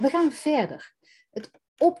we gaan verder. Het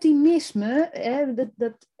optimisme,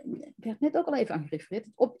 dat werd net ook al even aangerefereerd.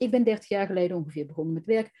 Ik ben 30 jaar geleden ongeveer begonnen met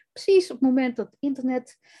werk. Precies op het moment dat het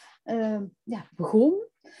internet begon.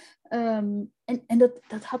 En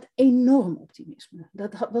dat had enorm optimisme.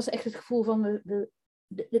 Dat was echt het gevoel van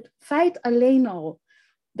het feit alleen al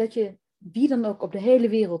dat je wie dan ook op de hele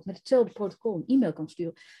wereld met hetzelfde protocol een e-mail kan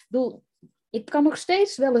sturen. Ik kan nog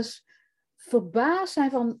steeds wel eens verbaasd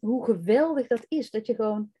zijn van hoe geweldig dat is. Dat je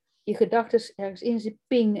gewoon je gedachten ergens in zit,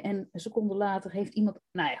 ping, en een seconde later heeft iemand...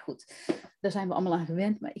 Nou ja, goed, daar zijn we allemaal aan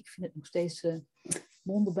gewend, maar ik vind het nog steeds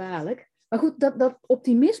wonderbaarlijk. Maar goed, dat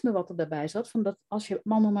optimisme wat er daarbij zat, van dat als je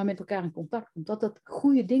mannen maar met elkaar in contact komt, dat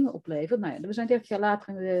goede dingen oplevert. Nou ja, we zijn 30 jaar later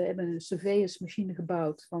en we hebben een surveillance-machine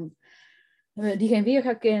gebouwd die geen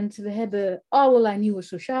weerga kent. We hebben allerlei nieuwe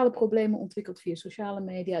sociale problemen ontwikkeld via sociale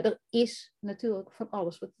media. Er is natuurlijk van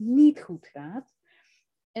alles wat niet goed gaat.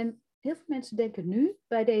 En heel veel mensen denken nu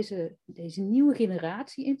bij deze nieuwe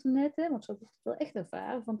generatie internet, want zo heb ik het wel echt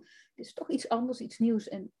ervaren, van het is toch iets anders, iets nieuws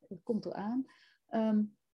en het komt eraan.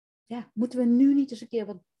 Moeten we nu niet eens een keer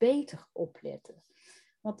wat beter opletten?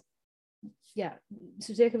 Want ja,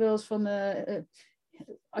 ze zeggen wel eens van,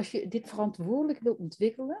 als je dit verantwoordelijk wil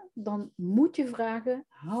ontwikkelen, dan moet je vragen,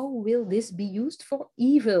 how will this be used for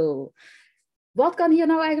evil? Wat kan hier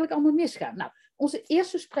nou eigenlijk allemaal misgaan? Nou, onze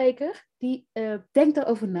eerste spreker, die denkt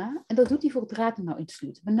daarover na, en dat doet hij voor het Rathenau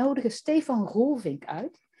Instituut. We nodigen Stefan Rolvink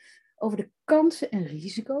uit over de kansen en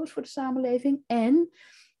risico's voor de samenleving. En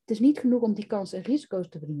het is niet genoeg om die kansen en risico's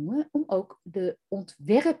te benoemen, om ook de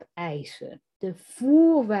ontwerpeisen, de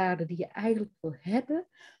voorwaarden die je eigenlijk wil hebben,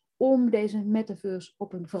 om deze metaverse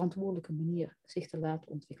op een verantwoordelijke manier zich te laten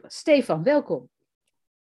ontwikkelen. Stefan, welkom.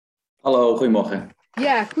 Hallo, goedemorgen.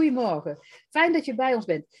 Ja, goedemorgen. Fijn dat je bij ons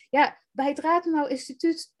bent. Ja, bij het Rathenau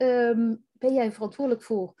Instituut ben jij verantwoordelijk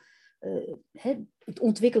voor het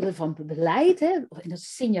ontwikkelen van beleid, en dat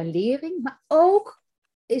is signalering, maar ook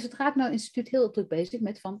is het Rathenau Instituut heel druk bezig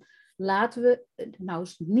met van laten we nou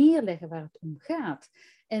eens neerleggen waar het om gaat.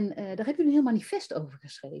 En daar heb je een heel manifest over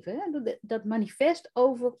geschreven. Hè? Dat manifest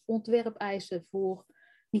over ontwerpeisen voor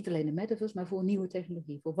niet alleen de metaverse, maar voor nieuwe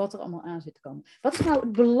technologie, voor wat er allemaal aan zit te komen. Wat is nou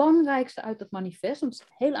het belangrijkste uit dat manifest? Want het is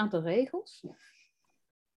een heel aantal regels.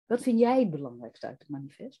 Wat vind jij het belangrijkste uit het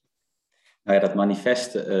manifest? Nou ja, dat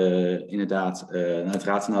manifest inderdaad, het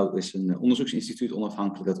Rathenau is een onderzoeksinstituut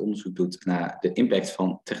onafhankelijk dat onderzoek doet naar de impact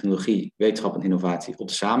van technologie, wetenschap en innovatie op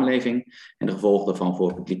de samenleving en de gevolgen daarvan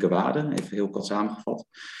voor publieke waarden, even heel kort samengevat.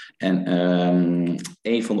 En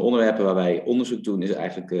een van de onderwerpen waar wij onderzoek doen is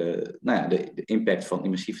eigenlijk de impact van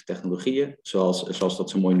immersieve technologieën, zoals dat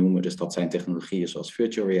zo mooi noemen. Dus dat zijn technologieën zoals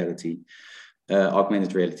virtual reality,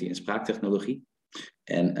 augmented reality en spraaktechnologie.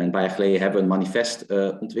 En een paar jaar geleden hebben we een manifest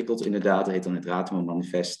ontwikkeld, inderdaad. Dat heet dan het Rathenau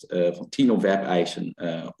Manifest van 10 ontwerpeisen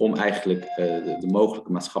om eigenlijk de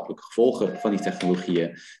mogelijke maatschappelijke gevolgen van die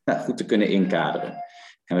technologieën goed te kunnen inkaderen.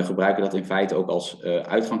 En we gebruiken dat in feite ook als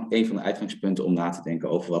een van de uitgangspunten om na te denken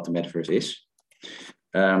over wat de metaverse is.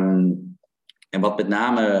 En wat met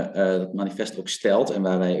name het manifest ook stelt en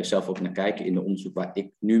waar wij zelf ook naar kijken in de onderzoek waar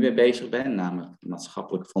ik nu mee bezig ben, namelijk de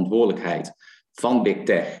maatschappelijke verantwoordelijkheid van Big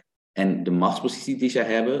Tech en de machtspositie die zij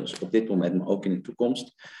hebben, dus op dit moment, maar ook in de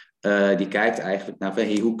toekomst, die kijkt eigenlijk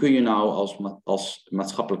naar hoe kun je nou als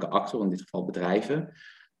maatschappelijke actor, in dit geval bedrijven,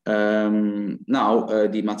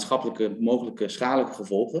 die maatschappelijke mogelijke schadelijke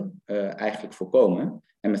gevolgen eigenlijk voorkomen.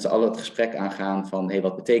 En met z'n allen het gesprek aangaan van,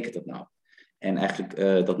 wat betekent dat nou? En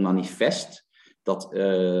eigenlijk dat manifest,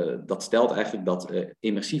 dat stelt eigenlijk dat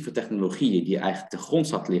immersieve technologieën die eigenlijk ten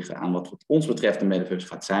grondslag liggen aan wat ons betreft de metaverse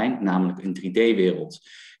gaat zijn, namelijk een 3D-wereld,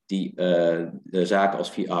 die de zaken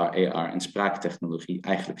als VR, AR en spraaktechnologie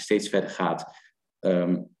eigenlijk steeds verder gaat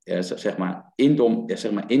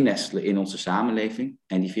innestelen in onze samenleving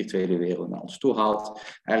en die virtuele wereld naar ons toe haalt.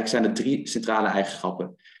 Eigenlijk zijn er 3 centrale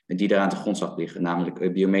eigenschappen die daaraan ten grondslag liggen,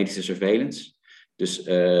 namelijk biometrische surveillance. Dus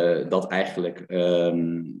dat eigenlijk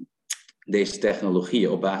deze technologieën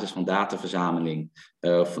op basis van dataverzameling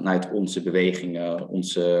vanuit onze bewegingen,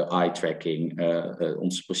 onze eye-tracking,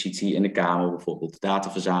 onze positie in de kamer bijvoorbeeld,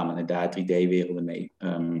 data verzamelen en daar 3D-werelden mee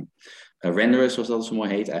renderen, zoals dat zo mooi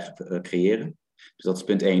heet, eigenlijk creëren. Dus dat is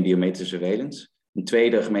punt 1, biometrische surveillance. Een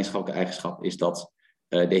tweede gemeenschappelijke eigenschap is dat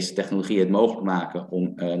deze technologieën het mogelijk maken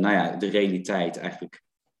om de realiteit eigenlijk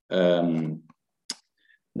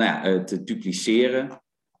te dupliceren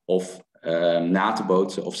of na te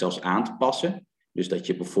bootsen of zelfs aan te passen. Dus dat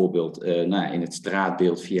je bijvoorbeeld in het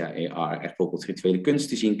straatbeeld via AR echt bijvoorbeeld rituele kunst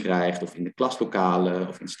te zien krijgt, of in de klaslokalen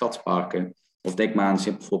of in stadsparken. Of denk maar aan een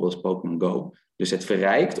simpel voorbeeld als Pokémon Go. Dus het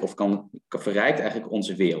verrijkt verrijkt eigenlijk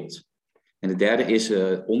onze wereld. En de derde is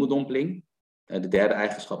onderdompeling. de derde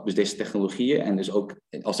eigenschap, dus deze technologieën en dus ook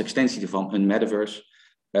als extensie ervan een metaverse,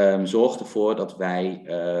 zorgt ervoor dat wij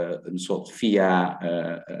een soort via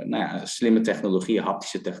slimme technologie,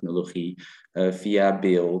 haptische technologie, via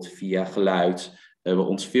beeld, via geluid, we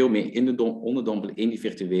ons veel meer onderdompelen in die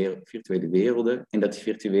virtuele werelden en dat die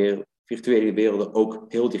virtuele werelden ook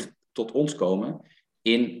heel dicht tot ons komen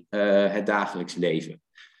in het dagelijks leven.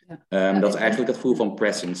 Dat is eigenlijk het gevoel van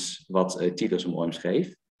presence, wat Tilo zo mooi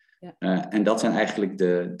omschreef. Ja. En dat zijn eigenlijk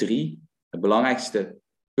de 3 belangrijkste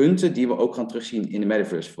punten die we ook gaan terugzien in de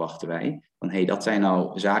metaverse, verwachten wij. Van dat zijn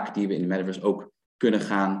nou zaken die we in de metaverse ook kunnen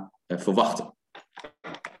gaan verwachten.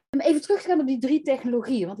 Even terug te gaan op die 3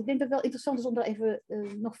 technologieën, want ik denk dat het wel interessant is om daar even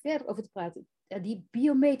nog verder over te praten. Ja, die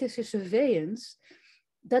biometrische surveillance,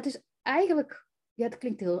 dat is eigenlijk, ja, dat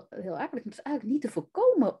klinkt heel akelig, maar dat is eigenlijk niet te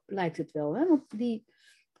voorkomen, lijkt het wel. Hè? Want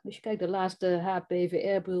als je kijkt, de laatste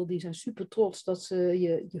HP-VR-bril, die zijn super trots dat ze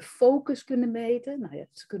je focus kunnen meten. Nou ja,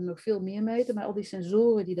 ze kunnen nog veel meer meten, maar al die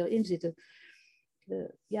sensoren die daarin zitten,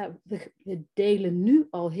 we delen nu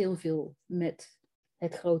al heel veel met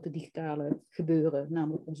het grote digitale gebeuren,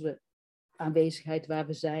 namelijk onze aanwezigheid, waar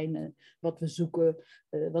we zijn, wat we zoeken,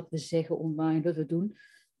 wat we zeggen online, wat we doen.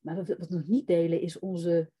 Maar wat we nog niet delen is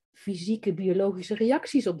onze fysieke, biologische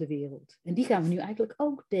reacties op de wereld. En die gaan we nu eigenlijk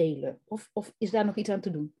ook delen. Of is daar nog iets aan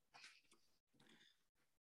te doen?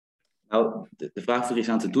 Nou, de vraag of er iets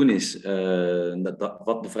aan te doen is,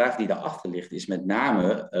 wat de vraag die daarachter ligt, is met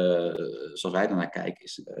name, zoals wij daarnaar kijken,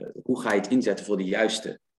 is hoe ga je het inzetten voor de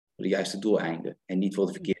juiste doeleinden en niet voor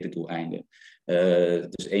de verkeerde doeleinden.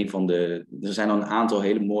 Dus er zijn al een aantal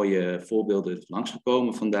hele mooie voorbeelden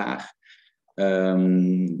langsgekomen vandaag.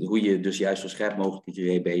 Hoe je dus juist zo scherp mogelijk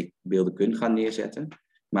die 3D-beelden kunt gaan neerzetten.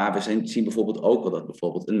 Maar we zien bijvoorbeeld ook wel dat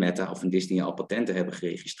bijvoorbeeld een Meta of een Disney al patenten hebben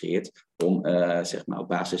geregistreerd om op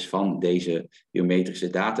basis van deze biometrische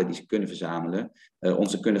data die ze kunnen verzamelen,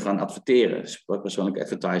 ons te kunnen gaan adverteren. Dus persoonlijk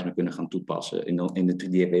advertisement kunnen gaan toepassen in de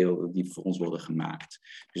 3D-beelden die voor ons worden gemaakt.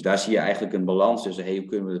 Dus daar zie je eigenlijk een balans tussen hoe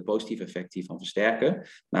kunnen we de positieve effecten hiervan versterken.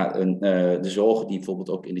 Maar de zorgen die bijvoorbeeld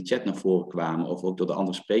ook in de chat naar voren kwamen, of ook door de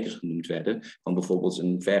andere sprekers genoemd werden, van bijvoorbeeld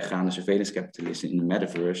een vergaande surveillance capitalist in de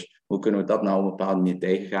metaverse, hoe kunnen we dat nou op een bepaalde manier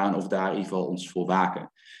tegengaan of daar in ieder geval ons voor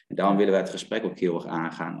waken. En daarom willen wij het gesprek ook heel erg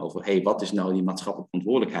aangaan over wat is nou die maatschappelijke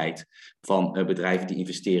verantwoordelijkheid van bedrijven die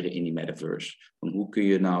investeren in die metaverse. Hoe kun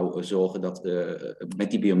je nou zorgen dat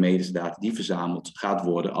met die biometrische data die verzameld gaat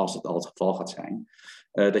worden, als dat al het geval gaat zijn,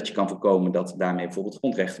 dat je kan voorkomen dat daarmee bijvoorbeeld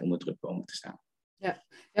grondrechten onder druk komen te staan. Ja,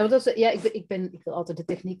 want dat is, ik wil altijd de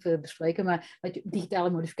techniek bespreken, maar digitale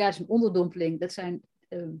modificatie en onderdompeling, dat zijn,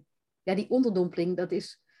 die onderdompeling, dat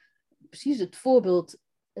is precies het voorbeeld.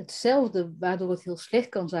 Hetzelfde waardoor het heel slecht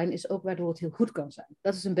kan zijn, is ook waardoor het heel goed kan zijn.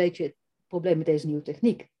 Dat is een beetje het probleem met deze nieuwe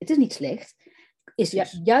techniek. Het is niet slecht.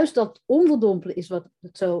 Juist dat onderdompelen is wat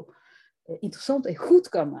het zo interessant en goed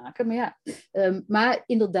kan maken. Maar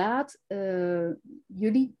inderdaad,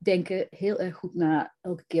 jullie denken heel erg goed na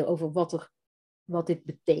elke keer over wat dit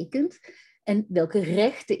betekent en welke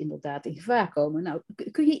rechten inderdaad in gevaar komen. Nou,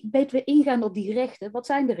 kun je beter ingaan op die rechten? Wat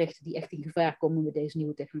zijn de rechten die echt in gevaar komen met deze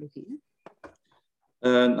nieuwe technologieën?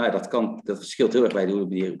 Dat verschilt heel erg bij hoe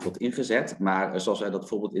die wordt ingezet. Maar zoals wij dat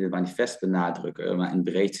bijvoorbeeld in het manifest benadrukken, maar in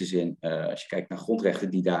de breedste zin, als je kijkt naar grondrechten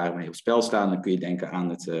die daarmee op spel staan, dan kun je denken aan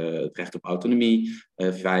het recht op autonomie,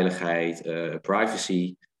 veiligheid,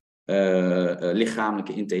 privacy,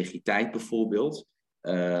 lichamelijke integriteit bijvoorbeeld.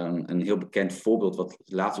 Een heel bekend voorbeeld wat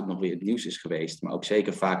laatst ook nog weer het nieuws is geweest, maar ook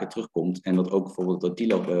zeker vaker terugkomt en dat ook bijvoorbeeld door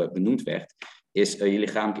Tilo benoemd werd, is je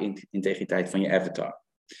lichamelijke integriteit van je avatar.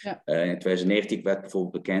 Ja. In 2019 werd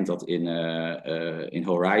bijvoorbeeld bekend dat in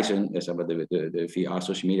Horizon, de VR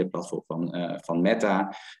social media platform van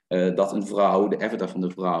Meta, dat een vrouw, de avatar van de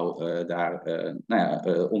vrouw,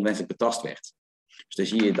 onwenselijk betast werd. Dus dan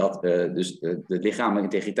zie je dat de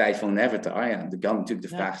lichamelijke integriteit van een avatar, dan kan natuurlijk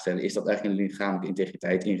de vraag stellen, is dat eigenlijk een lichamelijke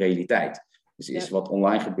integriteit in realiteit? Dus is wat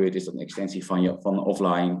online gebeurt, is dat een extensie van je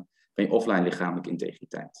offline lichamelijke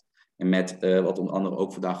integriteit? En met wat onder andere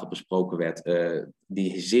ook vandaag al besproken werd,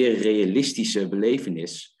 die zeer realistische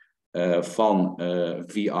belevenis van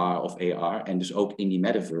VR of AR en dus ook in die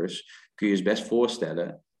metaverse, kun je je best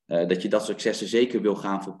voorstellen dat je dat soort excessen zeker wil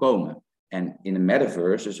gaan voorkomen. En in de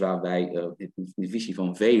metaverse, dus waar wij in de visie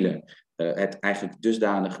van velen het eigenlijk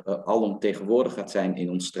dusdanig alomtegenwoordig gaat zijn in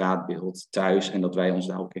ons straatbeeld thuis en dat wij ons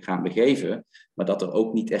daar ook in gaan begeven, maar dat er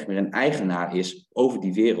ook niet echt meer een eigenaar is over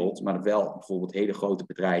die wereld, maar wel bijvoorbeeld hele grote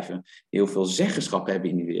bedrijven heel veel zeggenschap hebben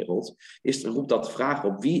in die wereld, roept dat de vraag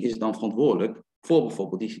op wie is dan verantwoordelijk voor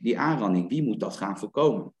bijvoorbeeld die aanranding, wie moet dat gaan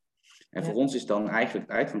voorkomen? En voor ons is dan eigenlijk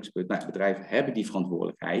het uitgangspunt, bedrijven hebben die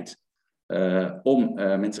verantwoordelijkheid. om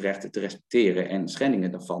mensenrechten te respecteren en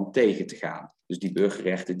schendingen daarvan tegen te gaan. Dus die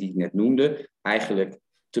burgerrechten die ik net noemde, eigenlijk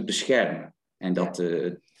te beschermen. En dat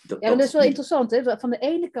dat is wel interessant. Hè? Van de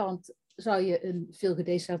ene kant zou je een veel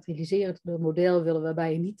gedecentraliseerd model willen,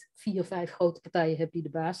 waarbij je niet 4, 5 grote partijen hebt die de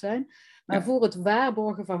baas zijn. Maar voor het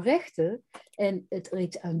waarborgen van rechten en het er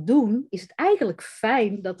iets aan doen, is het eigenlijk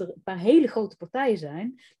fijn dat er een paar hele grote partijen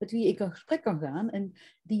zijn met wie ik in gesprek kan gaan en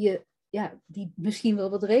die misschien wel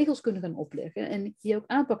wat regels kunnen gaan opleggen en die ook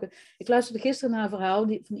aanpakken. Ik luisterde gisteren naar een verhaal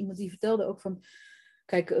van iemand die vertelde ook van,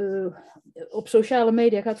 kijk, op sociale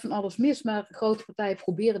media gaat van alles mis, maar grote partijen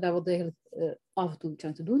proberen daar wel degelijk af en toe iets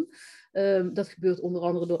aan te doen. Dat gebeurt onder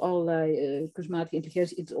andere door allerlei kunstmatige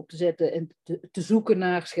intelligentie op te zetten en te zoeken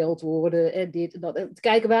naar scheldwoorden en dit en dat. En te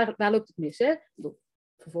kijken waar loopt het mis. Hè?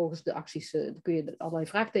 Vervolgens de acties, daar kun je allerlei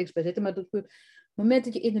vraagtekens bij zetten, maar op het moment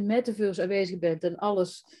dat je in de metaverse aanwezig bent en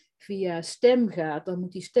alles via stem gaat, dan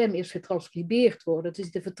moet die stem eerst getranscribeerd worden. Het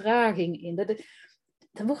is de vertraging in.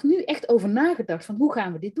 Er wordt nu echt over nagedacht van hoe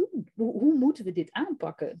gaan we dit doen? Hoe moeten we dit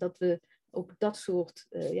aanpakken? Dat we ook dat soort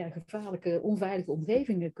gevaarlijke, onveilige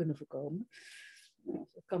omgevingen kunnen voorkomen.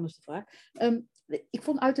 Dat kan dus de vraag. Ik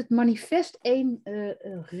vond uit het manifest één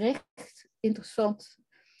recht interessant.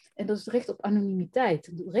 En dat is het recht op anonimiteit.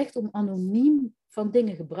 Het recht om anoniem van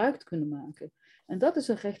dingen gebruik te kunnen maken. En dat is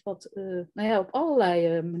een recht wat op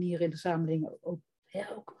allerlei manieren in de samenleving,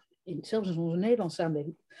 zelfs in onze Nederlandse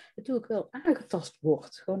samenleving, natuurlijk wel aangetast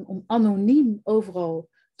wordt. Gewoon om anoniem overal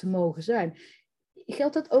te mogen zijn.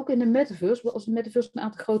 Geldt dat ook in de metaverse? Als de metaverse een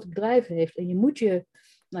aantal grote bedrijven heeft en je moet je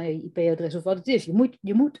IP-adres of wat het is,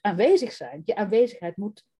 je moet aanwezig zijn. Je aanwezigheid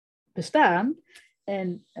moet bestaan.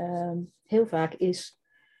 En heel vaak is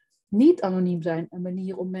niet anoniem zijn een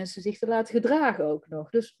manier om mensen zich te laten gedragen ook nog.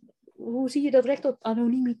 Dus hoe zie je dat recht op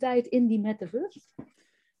anonimiteit in die metaverse?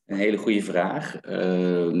 Een hele goede vraag.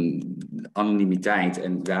 Anonimiteit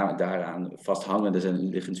en daaraan vasthangen. Er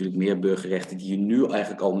liggen natuurlijk meer burgerrechten die je nu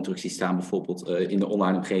eigenlijk al terug ziet staan, bijvoorbeeld in de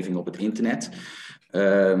online omgeving op het internet.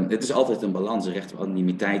 Het is altijd een balans, recht op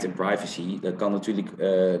anonimiteit en privacy. Dat kan natuurlijk,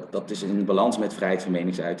 dat is in balans met vrijheid van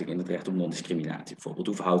meningsuiting en het recht op non-discriminatie bijvoorbeeld.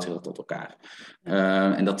 Hoe verhoudt zich dat tot elkaar?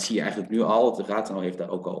 En dat zie je eigenlijk nu al. De Raad heeft daar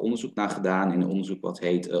ook al onderzoek naar gedaan. In een onderzoek wat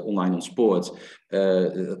heet Online Ontspoord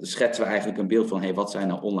schetsen we eigenlijk een beeld van wat zijn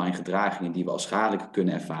nou online gedragingen die we als schadelijk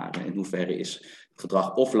kunnen ervaren. In hoeverre is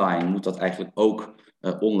gedrag offline, moet dat eigenlijk ook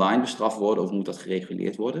online bestraft worden of moet dat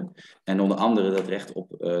gereguleerd worden? En onder andere dat recht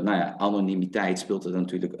op anonimiteit speelt er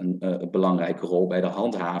natuurlijk een belangrijke rol bij de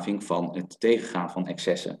handhaving van het tegengaan van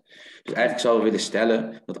excessen. Dus eigenlijk zouden we willen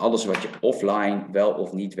stellen dat alles wat je offline wel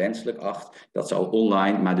of niet wenselijk acht, dat zou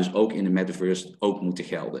online, maar dus ook in de metaverse ook moeten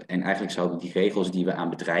gelden. En eigenlijk zouden die regels die we aan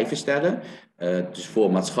bedrijven stellen, dus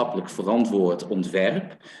voor maatschappelijk verantwoord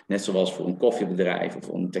ontwerp, net zoals voor een koffiebedrijf of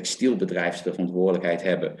een textielbedrijf ze de verantwoordelijkheid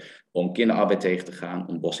hebben om kinderarbeid tegen te gaan,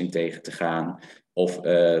 ontbossing tegen te gaan, of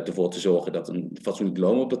ervoor te zorgen dat een fatsoenlijk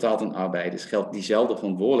loon wordt betaald aan arbeiders, geldt diezelfde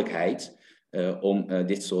verantwoordelijkheid om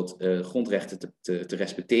dit soort grondrechten te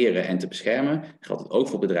respecteren en te beschermen. Geldt het ook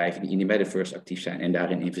voor bedrijven die in die metaverse actief zijn en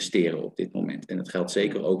daarin investeren op dit moment. En dat geldt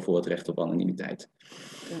zeker ook voor het recht op anonimiteit.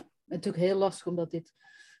 Ja, natuurlijk heel lastig omdat dit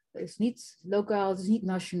het is niet lokaal, het is niet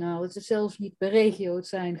nationaal, het is zelfs niet per regio. Het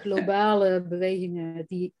zijn globale bewegingen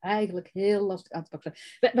die eigenlijk heel lastig aan te pakken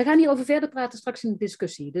zijn. We gaan hierover verder praten straks in de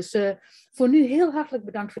discussie. Dus voor nu heel hartelijk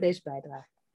bedankt voor deze bijdrage.